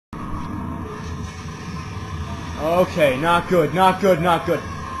Okay, not good, not good, not good.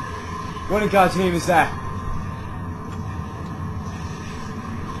 What in God's name is that?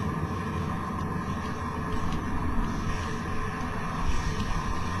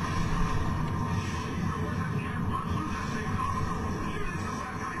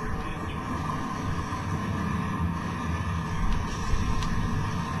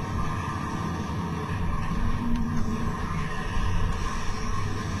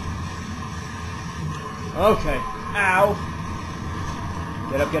 Okay. Ow.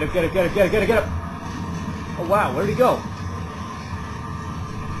 Get up, get up, get up, get up, get up, get up, get up. Oh, wow. Where'd he go?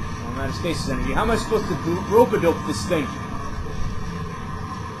 Oh, I'm out of stasis energy. How am I supposed to rope-a-dope this thing?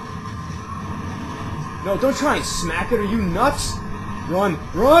 No, don't try and smack it. Are you nuts? Run.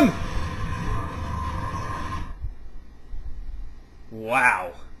 Run!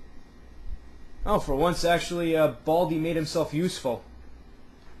 Wow. Oh, for once, actually, Baldy made himself useful.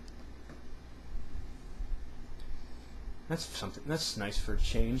 That's something. That's nice for a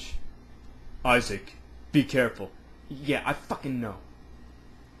change. Isaac, be careful. Yeah, I fucking know.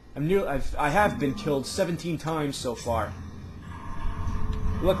 I have been killed 17 times so far.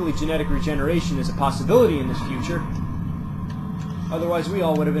 Luckily, genetic regeneration is a possibility in this future. Otherwise, we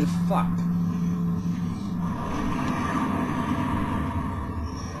all would have been fucked.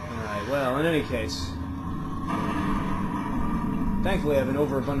 Alright, well, in any case. Thankfully, I have an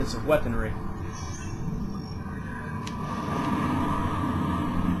overabundance of weaponry.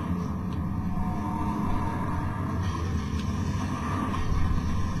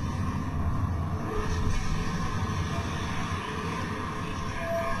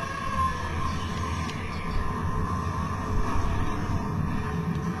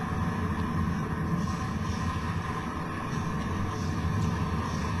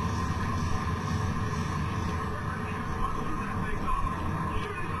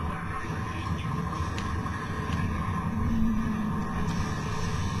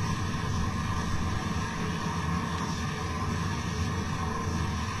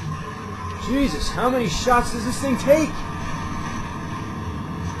 Jesus, how many shots does this thing take?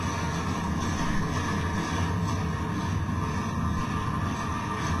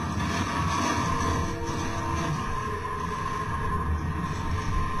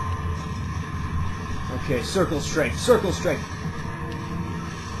 Okay, circle straight, circle straight.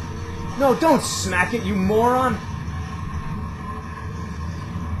 No, don't smack it, you moron!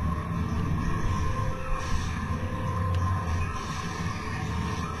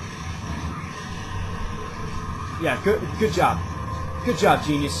 Yeah, good job. Good job,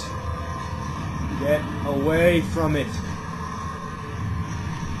 genius. Get away from it.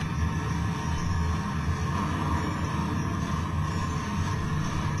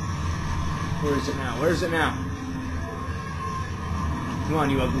 Where is it now? Where is it now? Come on,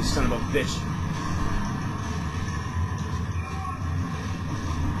 you ugly son of a bitch.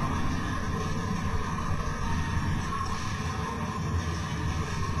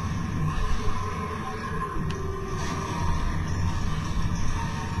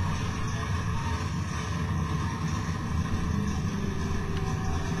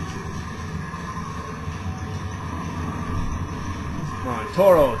 Come on,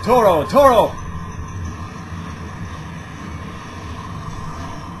 Toro, Toro, Toro!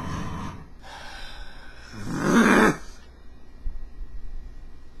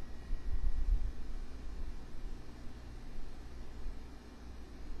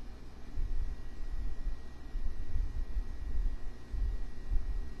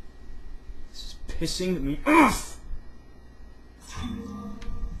 This is pissing me off!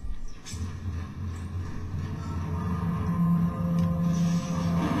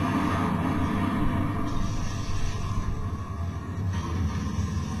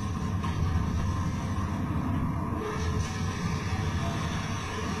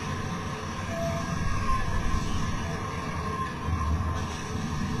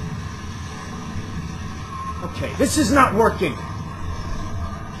 Okay, this is not working!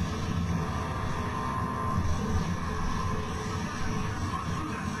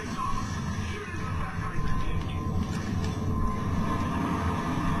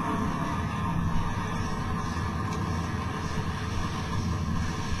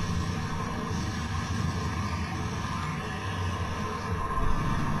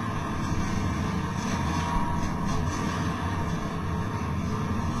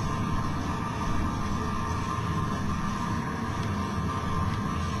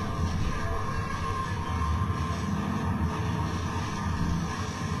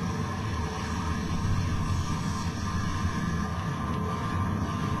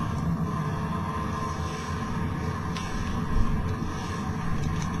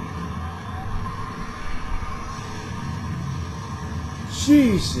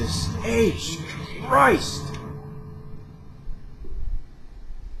 Jesus H. Christ!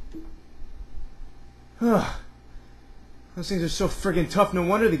 Those things are so friggin' tough, no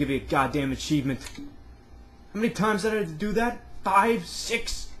wonder they give you a goddamn achievement. How many times did I have to do that? 5?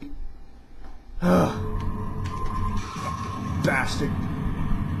 6? Bastard.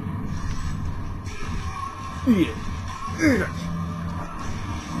 Eat it. Eat it.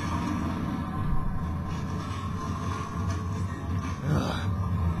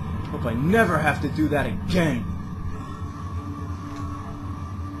 Hope I never have to do that again.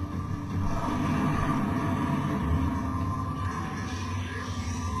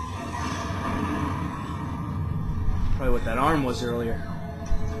 Probably what that arm was earlier.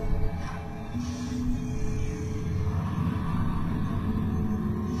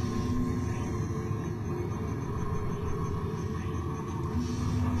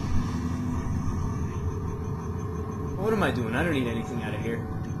 What am I doing? I don't need anything out of here.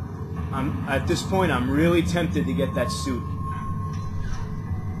 At this point, I'm really tempted to get that suit.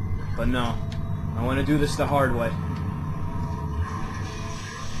 But no. I want to do this the hard way.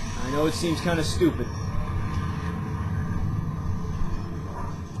 I know it seems kind of stupid.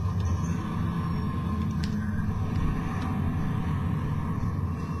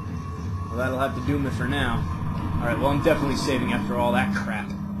 Well, that'll have to do me for now. Alright, well, I'm definitely saving after all that crap.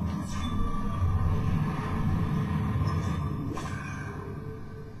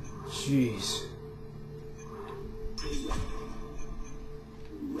 Jeez.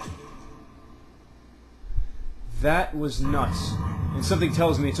 That was nuts. And something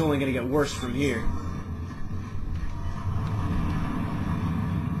tells me it's only going to get worse from here.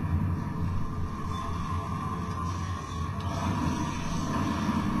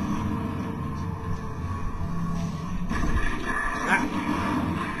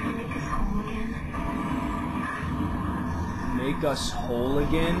 Make us whole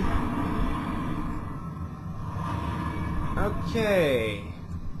again? Okay.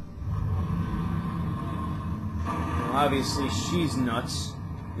 Well, obviously she's nuts.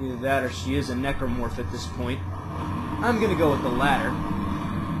 Either that or she is a necromorph at this point. I'm gonna go with the latter.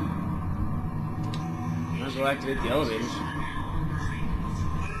 Might as well activate the elevators.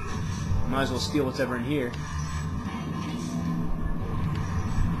 Might as well steal what's ever in here.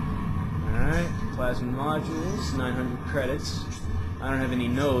 Alright, plasma modules, 900 credits. I don't have any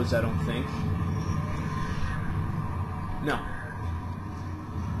nodes, I don't think. No.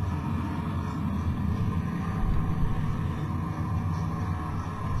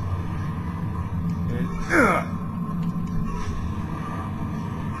 And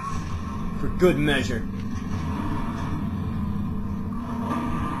for good measure.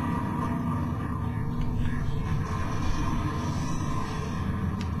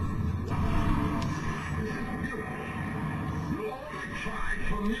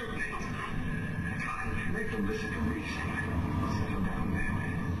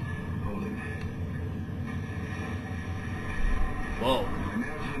 Whoa.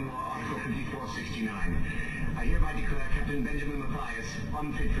 American Law, Article 5469. I hereby declare Captain Benjamin Mathias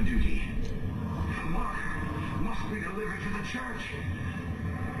unfit for duty. The mark must be delivered to the church.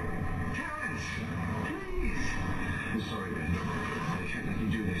 Terrence, please. I'm sorry, Ben. I can't let you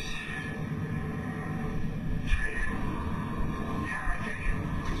do this. Traitor. Heretic.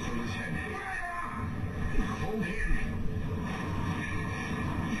 Hold his head. Hold him.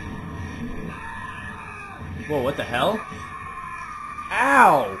 Whoa, what the hell?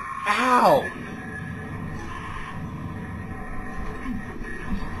 Ow! Ow!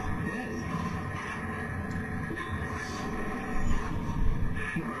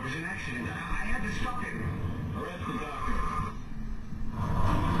 It was an accident. I had to stop him. Arrest the doctor.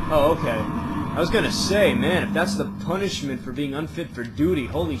 Oh, okay. I was gonna say, man, if that's the punishment for being unfit for duty,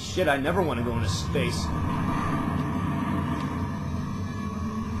 holy shit, I never want to go into space.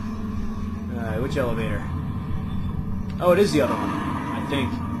 Alright, which elevator? Oh, it is the other one. I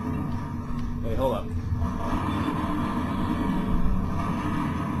think. Wait, hold up.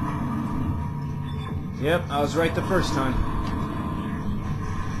 Yep, I was right the first time.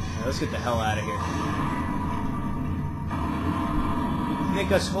 Right, let's get the hell out of here.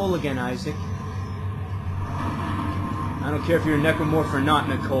 Make us whole again, Isaac. I don't care if you're a necromorph or not,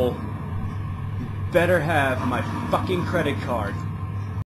 Nicole. You better have my fucking credit card.